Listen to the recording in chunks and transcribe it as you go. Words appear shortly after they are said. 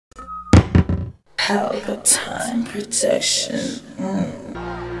Pelpa time protection.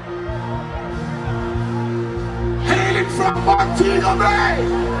 Hailing from Montego Bay.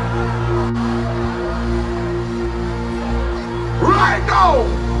 Right now,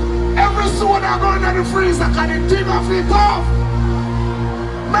 every soda going in the freezer can the thing off it off.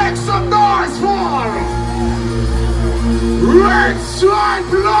 Make some noise for Red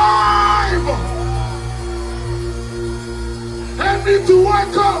Stripe Live. And need to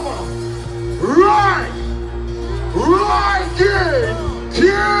welcome Rygin King.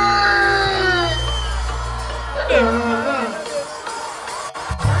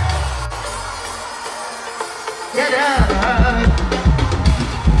 Get up.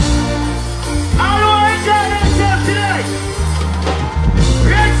 All right, yourself today.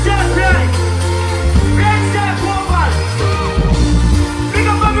 Red Stripe Live. Red Stripe Global. Big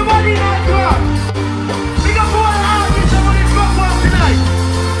up everybody in our club. Big up all the artists that want to drop off tonight.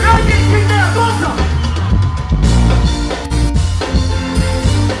 Rygin King there, what's up?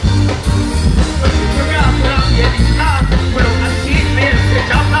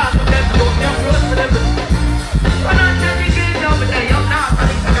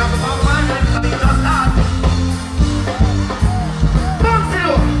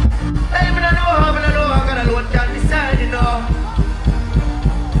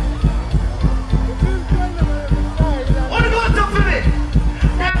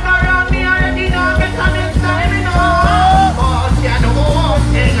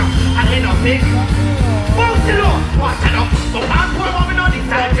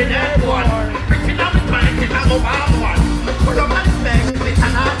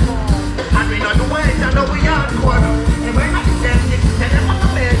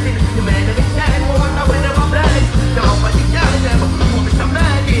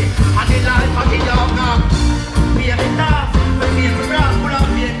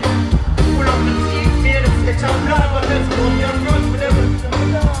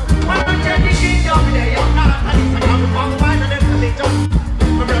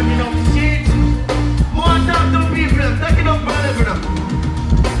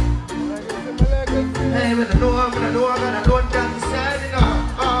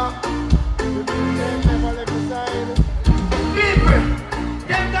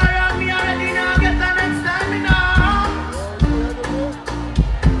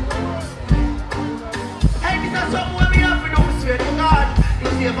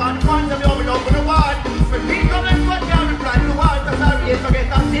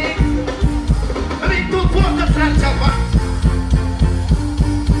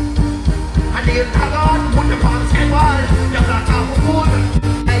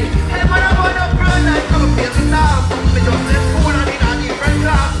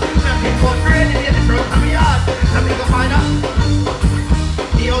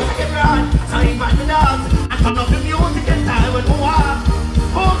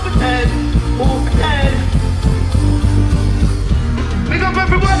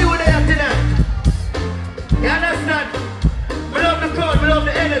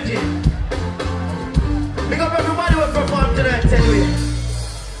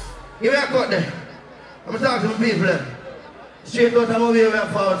 Straight out of where we are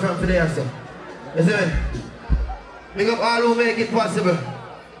forward from today, sir. You see me? Big up all who make it possible.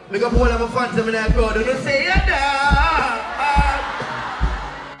 Big up all of my fans in that crowd. And you say, yeah, dog.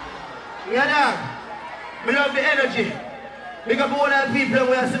 Yeah, dog. We love the energy. Big up all the people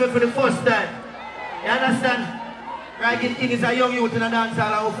who are seeing me for the first time. You understand? Rygin King is a young youth in a dance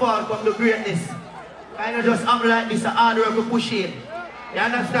hall who fall from the greatness. I don't just act like this, a hard work to push in. You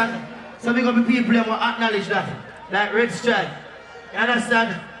understand? So big up the people who acknowledge that. Like Red Stripe. You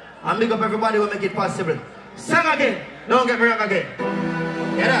understand? And big up everybody who make it possible. Sing again. Don't get me wrong again.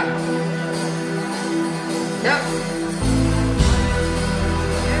 Yeah. Yeah.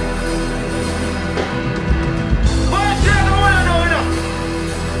 What's everyone I know enough?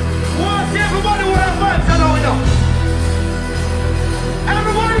 What's everybody who have vibes I know enough?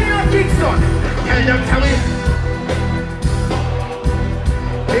 Everybody in your Kingston. Tell them, tell me.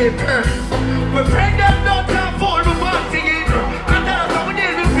 People. We're pregnant, not time for the party. And that's how we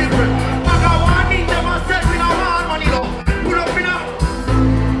deal with people. But I want to meet them myself in a hard money, though. Put up in a...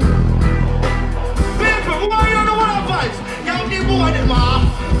 People, who are you on the water vibes? You have the boy, them are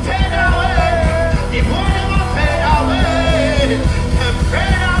fade away. The boy, them are fade away. Them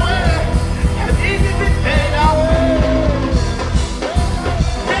fade away. Them easy to fade away.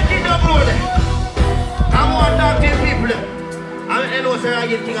 Take it up, Lord. I want to talk to people. I know sir, I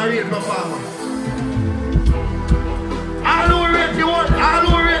get a real performer. All who rate you want, all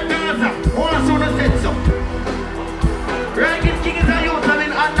who rate Gaza, all soon as said so. Rygin King is a youth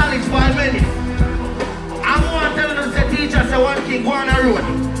having acknowledged by many.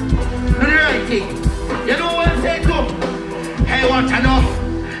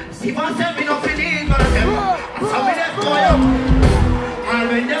 want to me no feeling for them. So me left go up. And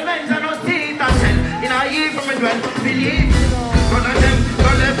when the men are not seeing that shell, in a year from me dwell, believe. Run at them,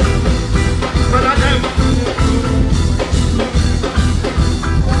 run them, run at them.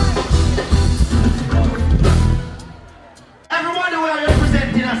 Everybody we are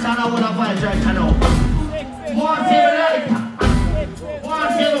representing us and I want to fight right now. Want to hear light? Want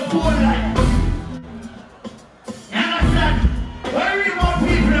to hear the full light? You understand? Very more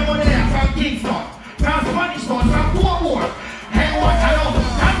people over there from Kingston, from Spanish Town, from Portmore. Hey, what I know?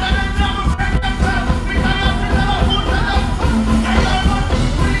 I'm not a number friend of them. We got up in the foot of them. I got one.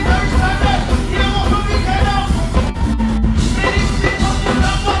 We don't stand up. You want to be dead up. Many people up in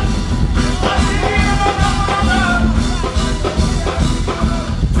the foot. What's the name of the number?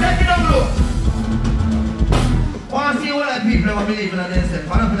 Take it up, look. Want to see all that people who believe in themselves.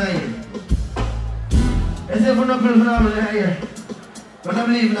 What happened here? They say for nothing phenomenal here. But I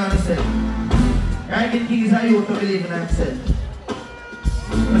believe in themselves. Rygin King is a youth to believe in himself.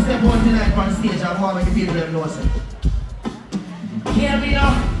 I step out tonight on stage and want to make the people know so. Hear me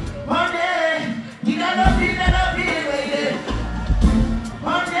now. One day, you gotta feel waiting.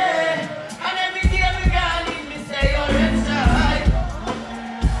 One day, and every day we got in me say you're inside.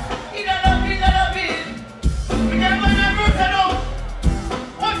 You gotta feel. We never turn up.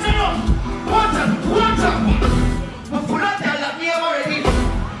 What's up? I'm full of tell that me already.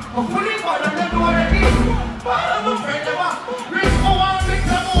 I'm fully born and them already. I'm a friend of mine. Rich for one, rich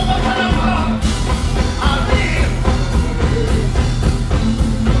for over for the bar. I believe.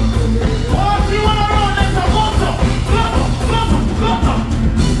 Oh, if you wanna run, let's go. Go.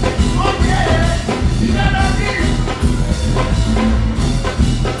 Okay, you gotta feel.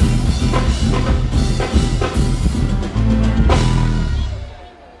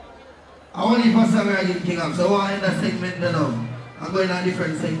 I want you for some Rygin King up, so I want in that segment now. I'm going on a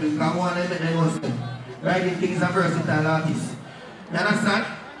different segment because I want to make them Rygin King is a versatile artist. You understand?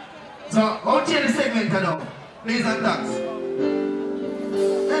 So, I'll change the segment now. Please and thanks.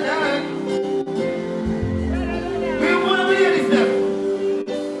 We want to hear this step.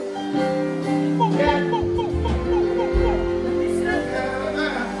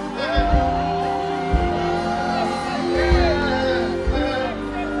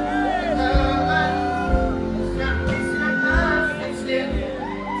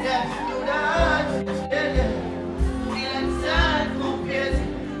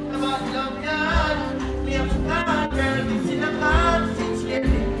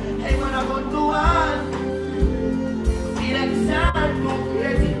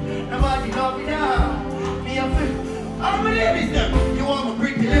 You want my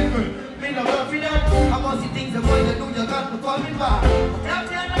pretty liver, me no love for that. I must see things I'm going to do, you got to call me back. Tell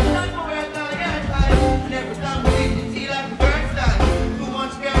me I'm not for where I'm going to get time. And every time we eat, you see like the first time. Too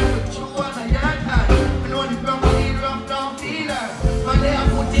much girl, but you want a yard time. I know the ground will need rough down feeler. One day I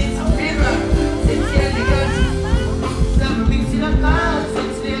put in some fever. Since the elegance, never been seen a car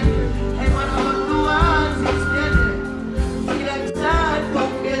since then. Hey man, I'm not the one since then. Feel like sad,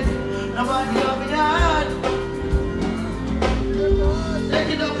 don't get nobody love me that. Take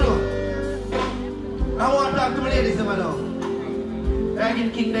it up, bro. I want to talk to my ladies now. Rygin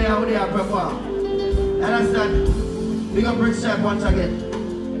King there, how they are perform. Understand? Big up British Chef once again.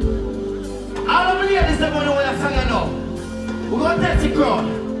 All of my ladies that want to know what I'm singing now. We're going to test the crowd.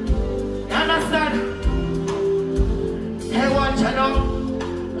 You understand? Hey, watch you know.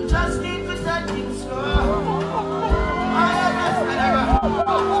 We just need to touch it slow. I understand.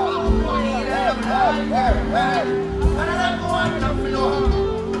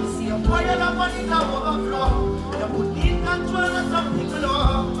 See a fire up on the overflow. You put in control of something below.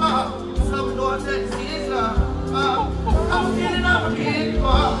 Some don't let see it. I'm feeling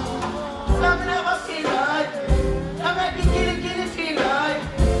some never feel right. I make me kill it feel right.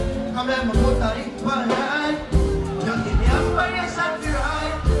 Come let me put that in my hand. Just give me a fire shot feel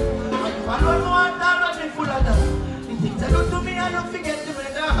right. And you alone know I'm not running full of that. The things I do to me I don't forget to me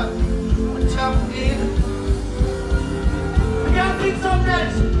that. What I'm feeling. Can't think some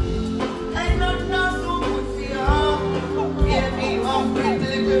days. Ain't nothing too good for you. Give me one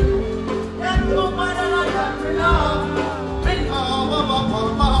pretty little. Can't do more than I got to know.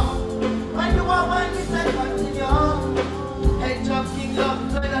 When you are when you say continue. Hey, Jump King love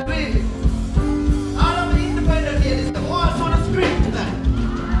to the beat. All of the independent ladies that walk on the screen tonight.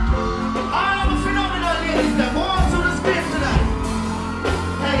 All of the phenomenal ladies that walk on the screen tonight.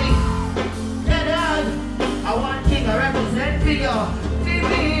 Hey, Dad, I want King to represent for you.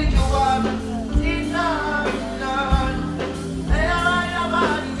 TV, you are Tina, hey, I am a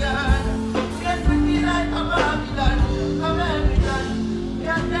bodyguard. Get with me like a Babylon. I'm American.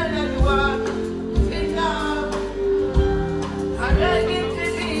 Can't tell you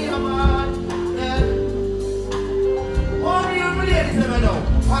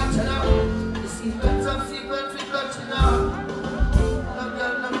Watch it out. The sequence of sequence we touching out. Love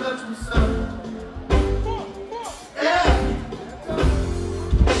girl, love touch me so. Yeah.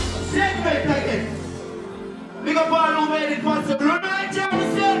 Segment again. Big up all who made it possible. Right, Johnny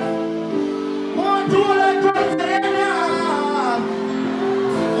said. One, two, like drugs to end up.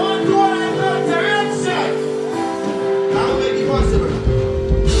 One, two, like drugs to end shot. Now make it possible.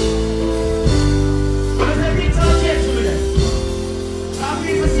 What does that mean to change to me then? Some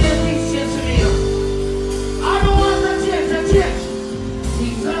people say things change to me. I don't want to change, to change.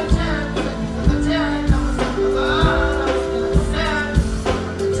 Things are change, but things are change. I'm a son of God, I'm still the same.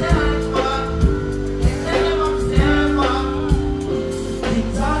 The change, but they tell them I'm still wrong.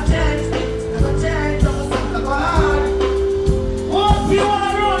 Things are change, things never change. I'm a son of God. What do you want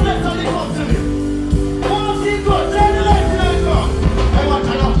to run? That's how they come to me. What do you go? Turn the lights and I go. I want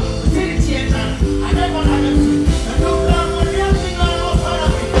to know. See the change, and I never want to have them see. And look down on the other thing on the outside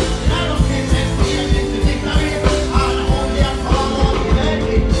of me. And I don't care if they see the victory. And I'm only a farm on the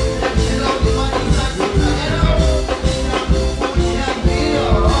baby. Let me love the money that you can get out. I'm only a video.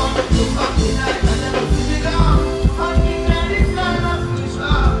 Look up the night and never see me down. I'm king and this kind of fish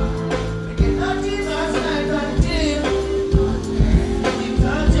up. Making that Jesus night and day. Things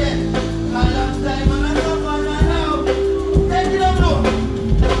are changed. A long time and I don't want to know. Take it up, no.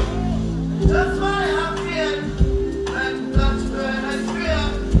 Just why I'm feared. And touch burn and fear.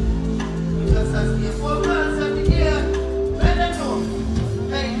 We just ask you for plans and the gear. Let them know.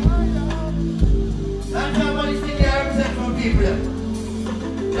 Hey. That's how money stick here represent from people.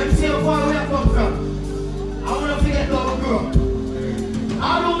 Them see how far we have come from. I want to forget how we grow. I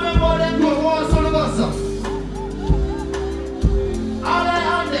don't remember how them grow. What was on the bus up? All I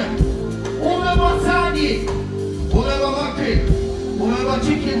have them. Who remember Sandy? Who remember Macri? Who remember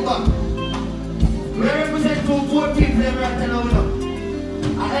Chicken Back? We represent two poor people right now.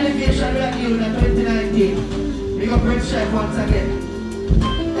 An elevation like you in 2019. We got Prince Chef once again.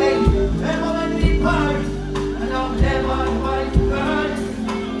 Hey, remember when we party? And now never white girl.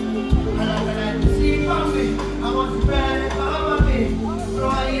 And now when I see from me, I want to burn it over me. So I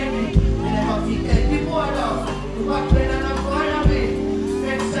hear me. They never see any more love. The back when I'm going to be.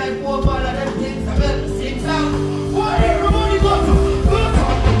 Next time, poor ball of them things. I better sing sound. What everybody go to? Go to.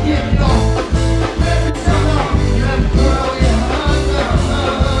 Hear me now. Every summer, you have to grow your heart.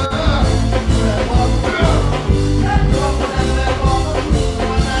 Let go of the girl. Let go of the let go of the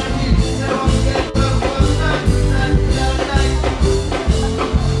one night. Never forget the first night. Let go of the night.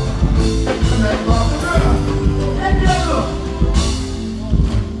 Let go of the girl. Let go.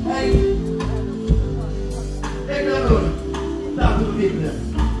 Hey. Let go. Talk to the people.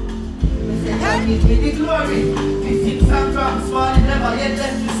 They say, God give me the glory. 15 some drops, small, never yet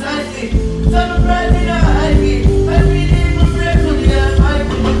left beside me. Son of pride in the ivy. Every day we pray to the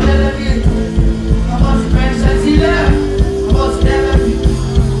Almighty. We tell him it. I must precious in there. I must never be.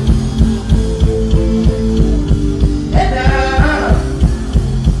 Hey there.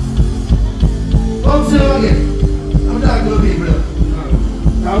 Come to you again. I'm talking to people.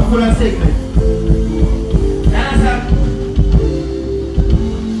 I'm full of segment.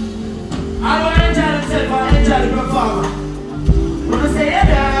 I don't enjoy myself, I enjoy the performer. When I say yeah,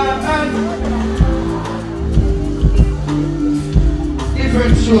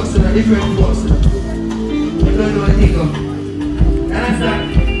 different strokes, different folks. You don't know what they go. Understand?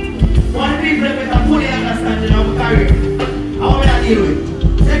 One people that make a fully understanding of my career. How will I deal with?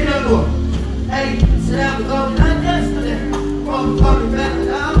 Take it and go. Hey, so I'm going not yesterday. Come better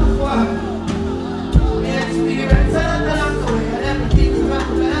down before. The experience and I'm going and everything's about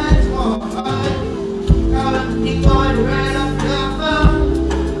the best more. Now everything going right up the phone.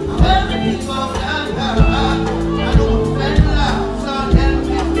 Now everything going down the phone. I don't spend a lot, so I'll get a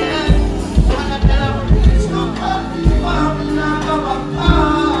bit dead. When I tell them it's no fun, I'm not going to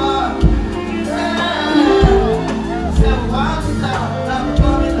yeah. So what's that?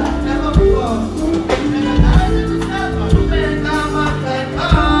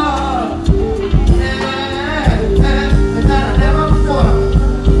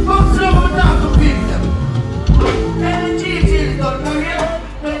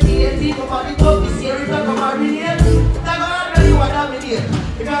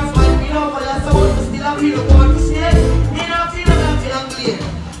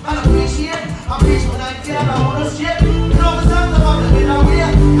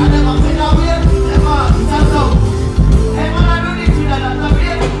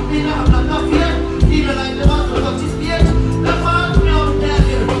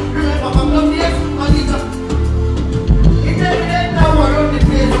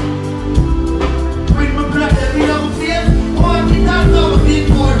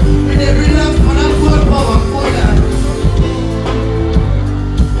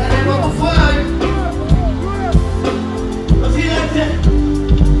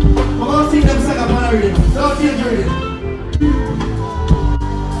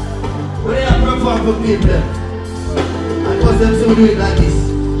 good people. And cause them to do it like this.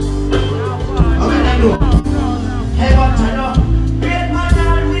 How many I know? Hey, what I know? Great man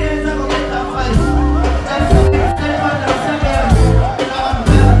and ways are gonna get a fight. Just to be said for the second.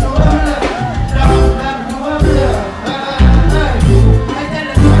 I tell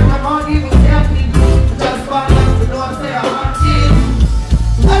them what I'm on, even happy. Just for them to know say I'm on team.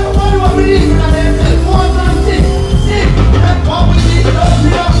 Everybody will believe in them. More than six. That's what we need to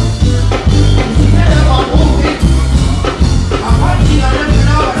do. See them on moving. I'm watching and them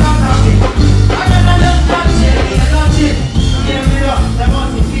now and I'm happy. I don't know them touching me and touching. Give me up, they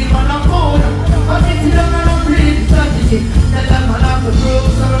must feel when I'm cold. But it's them and I'm breathing strategy. Tell them I have to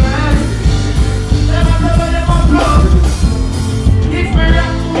prove some man. Them I tell them I'm blood. If we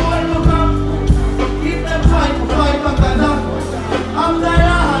rock, we will look up. If them fight, we fight back and up. I'm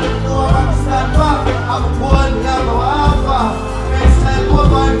tired, no I'm stand back. I'm a boy, we have a alpha. Next time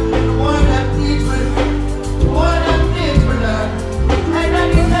woman, the more them teach me. The more them teach me that. And then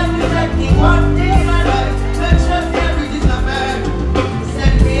he said me taking one thing I like. Let's just everything's a man. He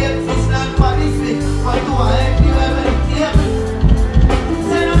said me exist not for this way. But do I help you ever care? He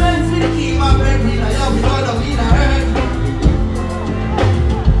said I'm meant to keep my baby. Now you're gonna be the hurt.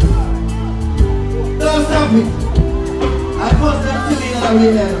 Don't stop me. I force them to me that we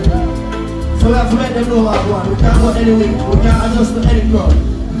have. So we have to let them know what we want. We can't go anyway. We can't adjust to any crowd.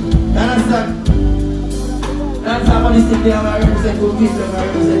 You understand? That's how money stick there and I represent good people and I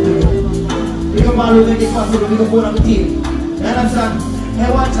represent you. We can all make it possible. We can put on the team. You understand? Hey,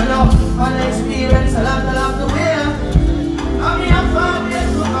 watch it now. On the experience, I love the way. I'm here for me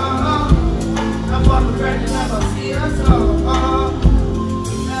to I'm for the friend and I'm see us all.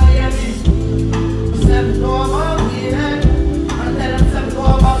 Now hear me. Seven go about we had. And tell them seven go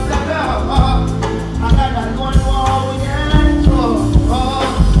about the girl. I got that one more we had.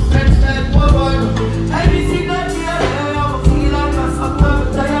 Let's take forward. Everything that we are there, I feel like I'm so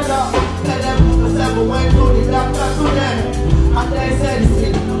tired of. Tell them the seven went to the doctor to them. And they said,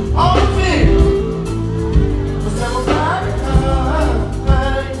 see, all the thing. The seven blood.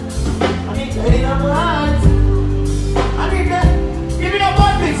 I need to hit them right. I need to give me a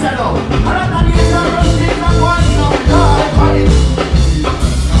one picture now. I need to rush in and one now. I need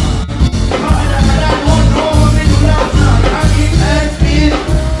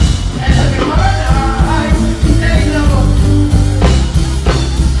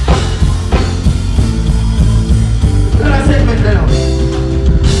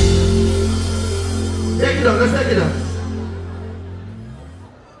let's take it up.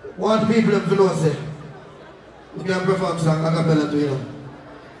 Want people to know say we can perform song a cappella to you.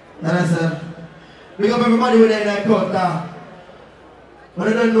 Understand? We got everybody with their like crowd now. But I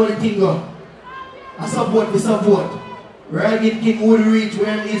don't know the thing go. I support. Rygin King would reach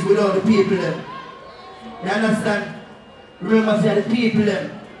where he is without the people them. You understand? Remember say the people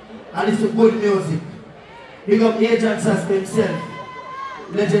them. And it's good music. Big up Agent Sasco himself.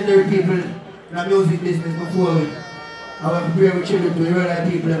 Legendary people in the music business before we. I want to pray with children to real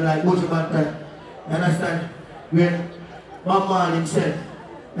life people like Bojo Bantan. You understand? When Bob Marley himself.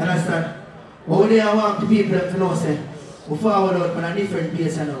 You understand? But when I want the people to know say we forward out on a different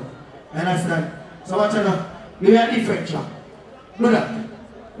pace now. You understand? So watch out now. Give me a different track. Do that.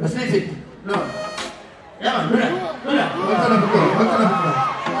 Just sniff it. No. Yeah man, do that. Do that. What's on the floor?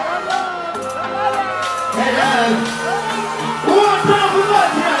 Hey dad. Who wants to know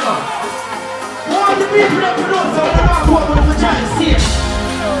what's here now? Who want the people to know so we're not going to try and see it?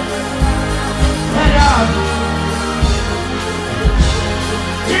 Hey dad.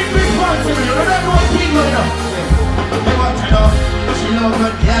 Keep responsible. You don't know what thing going on. Hey watch it now. She loves me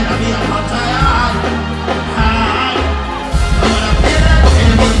and me I'm tired. I wanna feel that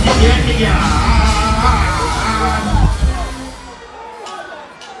and yeah.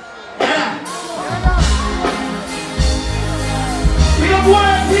 We got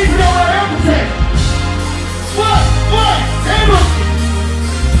one people that were empty. What?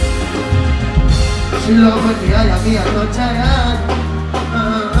 She loves me and me I'm not tired.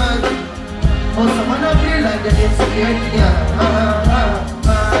 Oh, someone I feel like they're insecure. Yeah.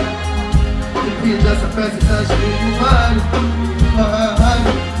 Feel just a person that she move on.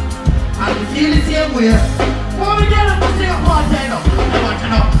 I can feel the same way. When we get up to see a party now, I want to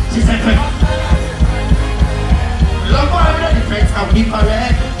know. She said, love her with the friends, I'll keep her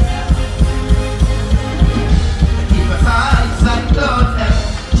red. Keep her sides like clothes.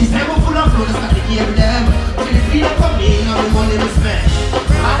 She said, we're full of flows, I can keep them. She didn't feel like for me, now we want to respect.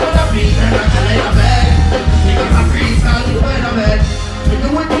 I know the beat and I can lay a bed. Because I'm free, so I'll do it a bed. We do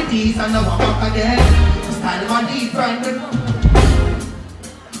it with these and now I'm back again. Stand on deep friend.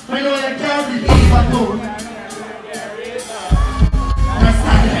 I know you can't believe at all.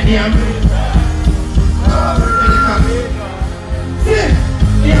 Understand the idea? See,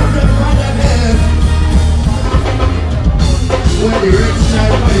 you have to find a bed. When the rich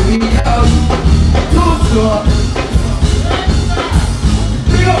shine for the weed out, too slow.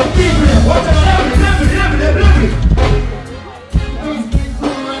 Big up people there, watch out, level it. Those big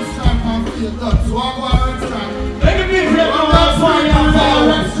cool restaurant and feel nuts, so I'll go to restaurant. Let me be here, I'm restaurant.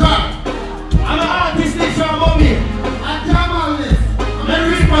 I'm an artist, this from Bobby. I come on this. I'm a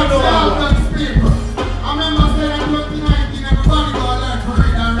rich man over people. I remember saying in 2019, everybody go learn to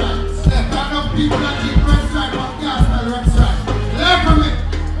read and write. Stand up people that keep restaurant from Castle restaurant. Learn from it.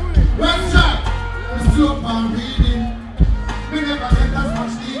 Restaurant. We slow on reading. We never get as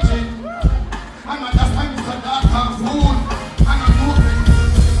much teaching. I'm not just time to dark and food. I'm not moving.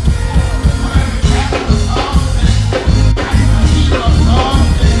 I'm a cat of something. I'm a hero of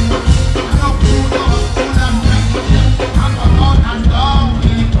something. I'm not food of food and drinking. I'm not out and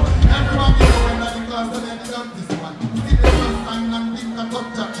donkey. Everyone be knowing that the class that they done this one. See the first time and think and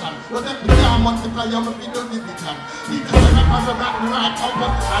touch action. But if the car multiply, I'm a video division. See the second pass of that right up of the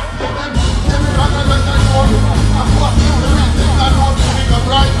back. Then we run like I know. I'm walking the rest. I know the big up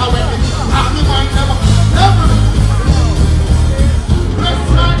right away. I'm the mind never.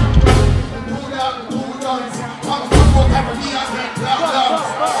 Restaurant. Two dunce. I'm so good at me and red clouds.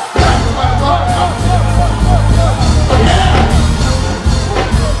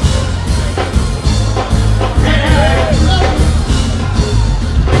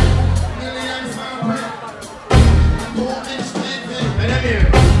 Millions of bread. 2-inch TV.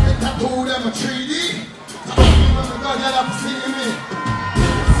 They tattoo them a 3D. So everyone got that up to see me.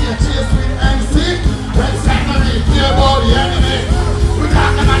 See a chase with MC. Red Saturday, clear body enemy. We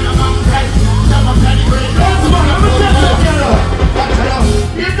got them on the mountain. Never penny green.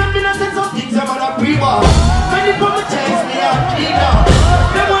 Here's the minutes of things about a pre-ball. Many people chase me out cleaner.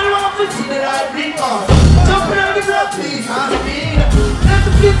 They want to see that I bring on. Jumping on the block, please, and speed. Let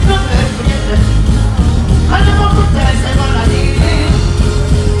the kids not let me get them. I never protest them all I need.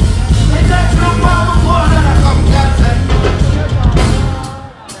 They touch no power more than I come get them.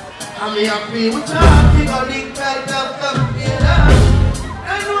 I'm happy with traffic, I link right up the field.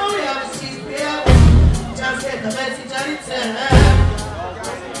 I know we have a CPL. Just get the message and it's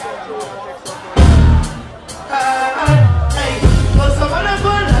hey, but someone I go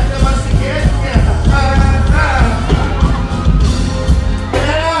like them as a kid.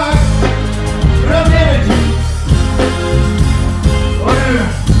 Rub energy.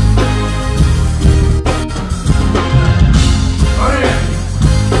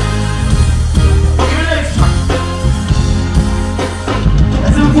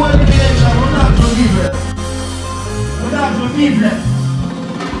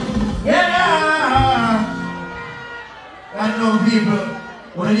 Yeah! I know people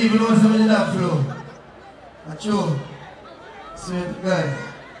when they even know somebody that flow. That's true. Sweet guy.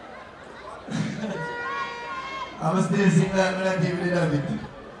 I'm still sing that when I people did have it.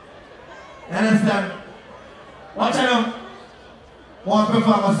 You understand? Watch out. One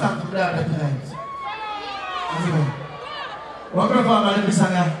performer song from that tonight. One performer let me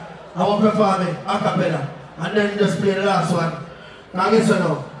sing it. I will perform it a cappella. And then just play the last one. Now guess what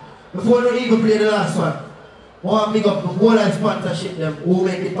now? Before we even play the last one, I want to pick up the whole life sponsorship them who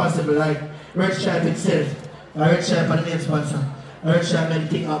make it possible, like Red Stripe itself, Red Stripe and the main sponsor, Red Stripe made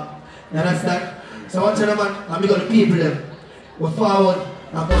thing up. You understand? So watch out man, and pick up the people them. We're forward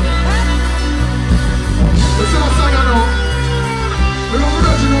and go. Listen to sing now. We don't know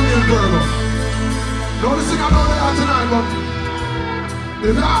that you know me in Burgo. Now the singer know they are tonight, but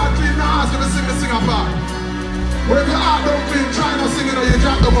if your heart clean, now ask them to sing the singer part. But if your heart don't clean, try not singing or you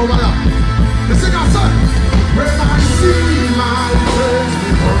drop them over there. The singer said, when I see my friends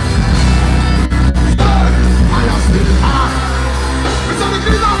before, I am still high. It's on the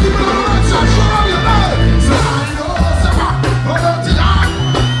clean out people on the right side, show how you know. So I know, say what, hold on to that.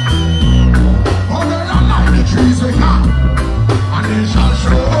 Hold on like the trees we got, and they shall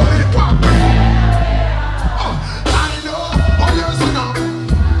show it what.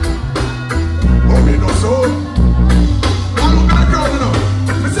 So, I look at the crowd now.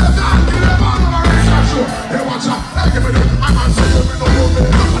 I say, I give them all over the show. Hey, watch out. Hey, give me the. I'm going to say, you know, you know,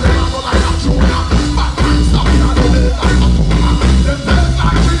 I'm going to like a tuna. Back when stop, you know, they like a tuna. They take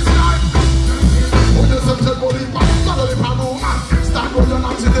like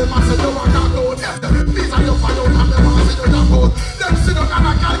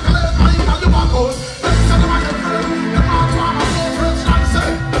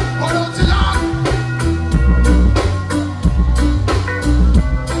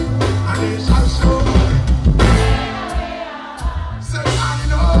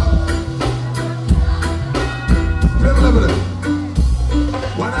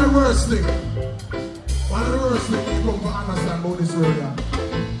worst things you come to understand about this world.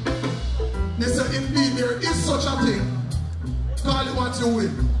 They say indeed there is such a thing. Call it what you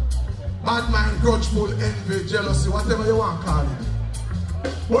will. Bad mind, grudgeful, envy, jealousy, whatever you want to call it.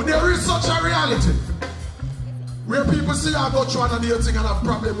 But there is such a reality where people say I go through another thing and have a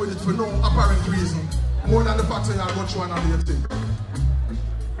problem with it for no apparent reason. More than the fact that I go through another thing.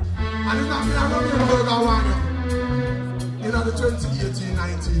 And it's not me, I don't know you know the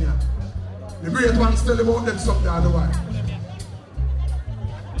 2018-19 year. The great ones tell about them something otherwise.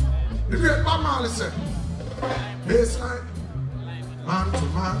 The great Bob Marley said, baseline, man to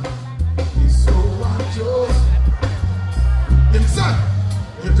man, is so unjust. Himself,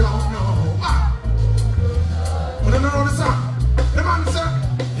 you don't know why. But I don't know the song. The man said,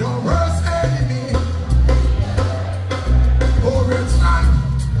 your worst enemy, over its life,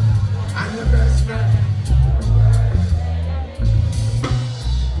 and your best friend.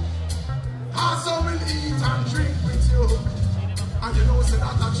 Also will eat and drink with you. And you know, say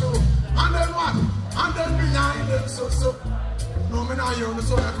that's true. And then what? And then behind them, so. No, me not hear the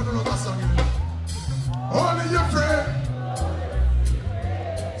song, I couldn't know that song. Only your friend.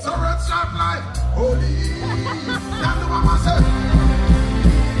 So red stripe life. Holy. That's the one I said.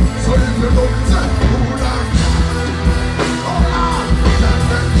 So if you know me, say, hold on. Hold on.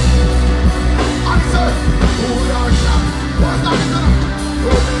 I said, hold on. What's that?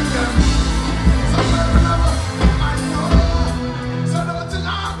 Hold on. So never. I know. So don't you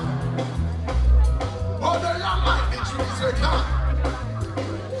know? Oh, they are like the trees we can't.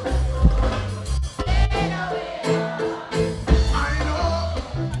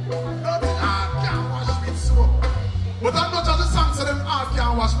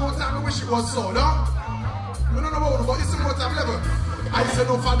 More time I wish it was so, no? I don't know about it, but it's more time level. I said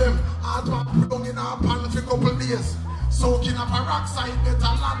no for them. Hard one put down in our pan for a couple days. Soaking up a peroxide,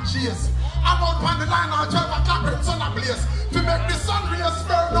 better land chase. I'm out on the line, I'll drive a clapping sun a blaze. To make the sun rays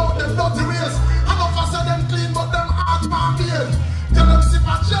burn out them dirty ways. I know for say them clean, but them hard man beard. Tell them sip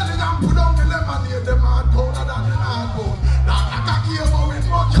a jelly and put down the lemonade. Them hard colder than the hard bone. Now like a game with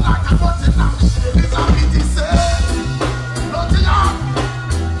monkey like a dirty lamp shade. It's a pity say. Dirty hard.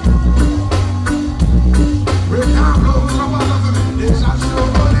 We can't blow some of them, they shall show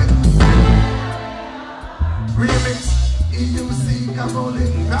money. Remix, EUC, Capoli,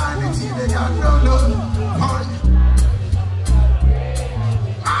 vanity, they got no love for you.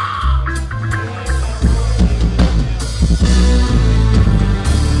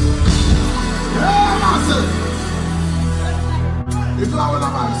 Yeah, massive. If I were a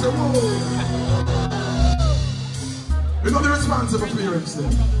man, say, whoa. You know the responsible parents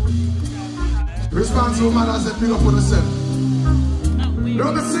then. Responsible mothers that pick up on themselves. You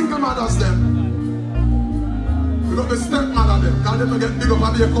know the single mothers them. You know the stepmother them. Because them get big up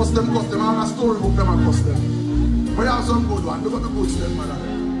and they cost them. I have a storybook them and cost them. But you have some good one. Look at the good stepmother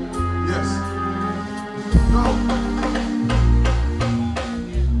them. Yes. Now,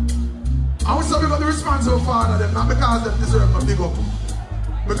 I would say we got the responsible father them. Not because they deserve a big up.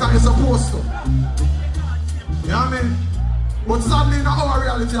 Because you're supposed to. You know what I mean? But sadly, in our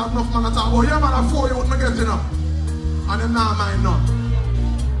reality, I have enough man at all. But yeah, man, I 4 you wouldn't get enough. And them now mine none.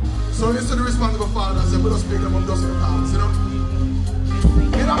 So you see the responsible fathers, we just pick them up just for cars, you know?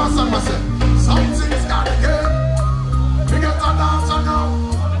 You know what I say? Something's got to get. We get a dancer now.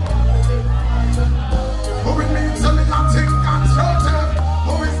 Who it means to me and think constructive.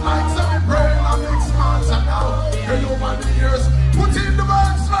 Who is like some brain and mix monster now. Get over the years. Put in the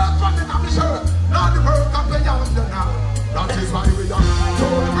words first, put it on the shirt. Now the work can pay out you now. That is why we are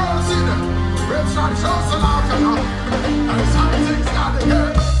told the girls in them. Red stripe shows a lot of them. And something's got to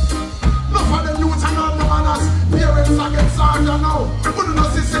get. Look for the youth and all the manners. Parents against Sarja now. Wouldn't know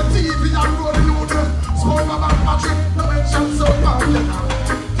see TV and roll the noodle. Spoil about Patrick, no mention so far you now.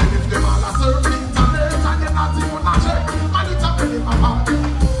 Then if them all are serving internet and you're not even a check. And it's a penny mama.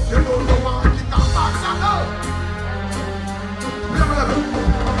 You don't know why you can't back and now.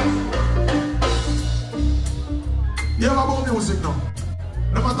 You have about music now.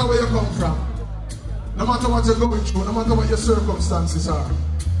 No matter where you come from, no matter what you're going through, no matter what your circumstances are,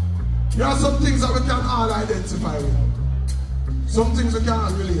 there are some things that we can all identify with. Some things we can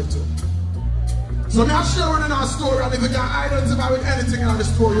all relate to. So me I share with you our story, and if you can identify with anything in the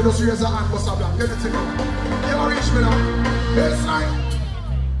story, you just raise your hand, bust a blank, anything up. You ever reach me now? Baseline.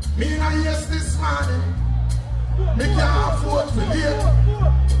 Me and I yes this morning. Me can't afford to late.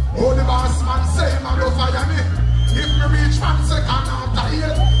 Oh, the boss man say, man, don't fire me. If me reach 1 second after 8,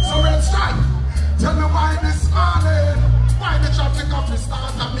 so red stripe. Tell me why this morning, why the traffic office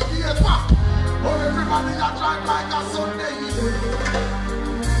start at me 8 o'clock. Oh, everybody a drive like a Sunday evening.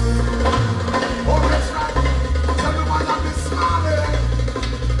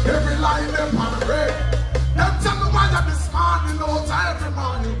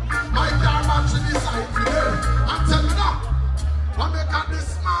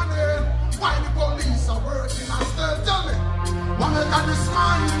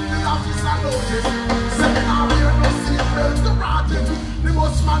 notice. Second half, we are not seeing bells to rotting. The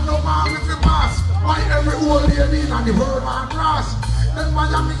most man no man if you pass. Why every old lady in the world man cross? Then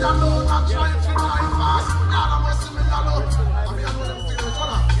Miami alone and trying to drive fast. Now I must see me alone. I mean, I know them things, what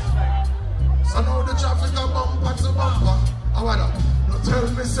up? So now the traffic a bumper to bumper. How about that? No tell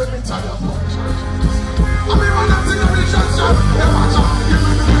me, say me tired of punch. I mean, when I'm in the shot, they watch out. Give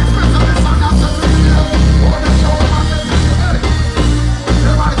me the next better this and that. Tell me, oh, the show, man, let me see, hey.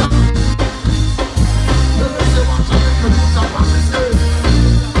 They watch out. Let me say, watch out, make me put up on this game.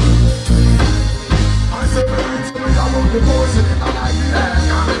 I say, baby, to me, I love the voice, and I like the air,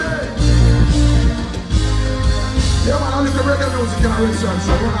 comedy. Yeah, man, I look at reggae music in a restaurant,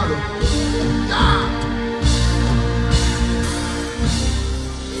 so what I do? Yeah.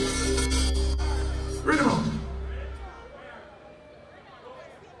 Read them out.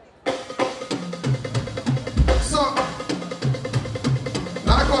 So,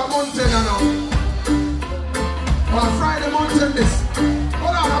 like a mountain, you know. Or a Friday mountain this.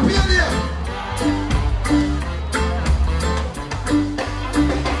 Hold on, I'm here there.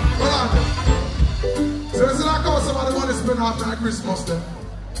 Hold on. So it's like how somebody want to spend after Christmas then.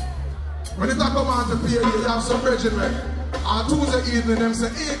 When you talk about the period, you have some brethren, right? On Tuesday evening, them say,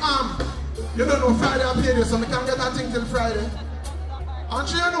 hey, you don't know Friday I pay you, so I can't get that thing till Friday. And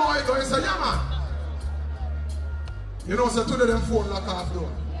you know how it goes, say, yeah man. You know, so today them phone lock off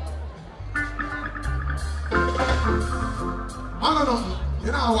door. I don't know,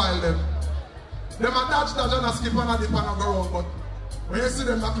 you know how wild them. Them a dodge and a skip and a dip and a go around, but when you see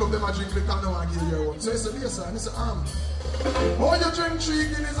them in the club, them a drink liquor and no one give you one. So you say, yes sir, and you say, oh, you drink 3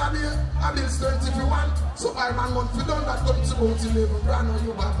 guineas a day, a bill's 20 if you want. So I man month for done that come to about 11 grand on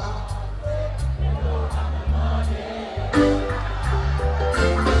you baba.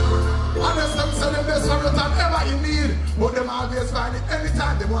 Honest them say the best from your time ever you need. But them always find it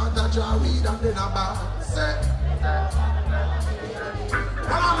anytime they want to draw weed and then a bar. Say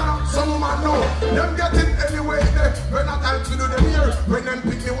some woman know them get it anyway there. When I time to do them here. When them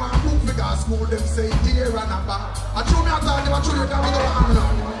pick me one book figure school them say dear and a bar. I show me a time them I show you down with the hand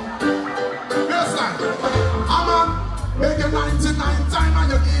now. Yes sir. I'm on make you 99 times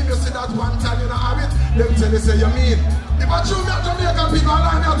and you give you see that one time you don't have it. Them tell you say you mean. If I show me a Jamaican people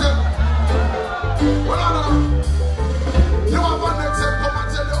line out there. Well I don't know. You have one next time come and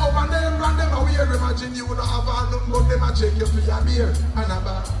tell you over them and them are weird. Imagine you don't have a nothing but them a check you for your beer and a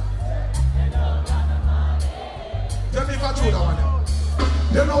bar. Tell me if I true that one.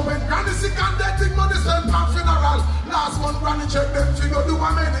 You know when granny sick and dead big money spent for funeral. Last month granny check them figure do a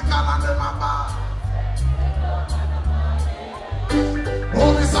medical and them a bar.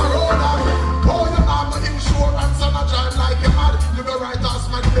 Oh Mr. Roller, oh you have no insurance and a drive like you mad. You go right off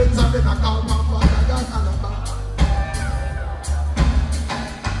my Benz and then I call my father God and a bar.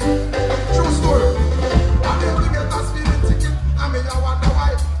 True story. I never get a speeding ticket. I mean I wonder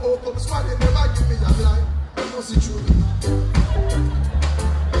why. Oh come squad they never give me a lie. I know see true.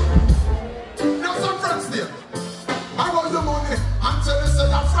 You have some friends there. I want your money until they say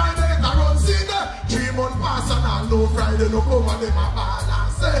that Friday it around see there. 3 months pass and I know Friday no come and them a ball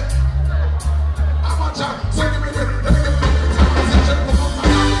and say how much so give me the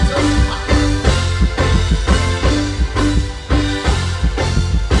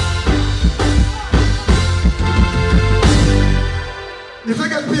if you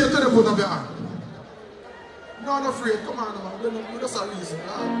get paid to the put of your hand. No, I'm not afraid. Come on, man. That's a reason.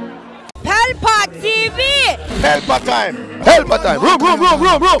 Pelpa TV! Pelpa time! Pelpa time!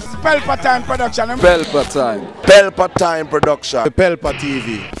 Room! Pelpa time production! Pelpa time! Pelpa time production! Pelpa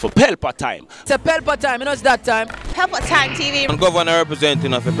TV! For Pelpa time! It's a Pelpa time, you know it's that time. Pelpa time TV! I'm governor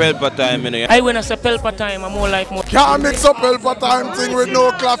representing of a Pelpa time, you know. I when I say Pelpa time, I'm more like more. Can't mix up Pelpa time thing with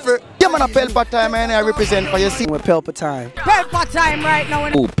no coffee. Yeah, man, a Pelpa time, and I represent for you. See, we're Pelpa time. Pelpa time right now.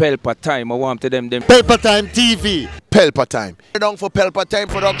 Oh, Pelpa time! I want to them. Pelpa time TV! Pelpa time! Down for Pelpa time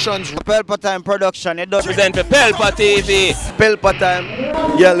productions. Pelpa time production. It does Represent for Pelpa TV! Pelpa time.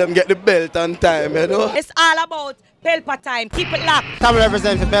 Yeah, let them get the belt on time, you know. It's all about Pelpa time. Keep it locked. Come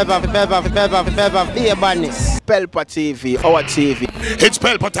represent for Pelpa, be a badness. Pelpa TV, our TV. It's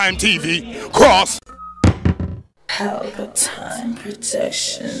Pelpa time TV. Cross. Pelpa time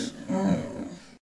protection.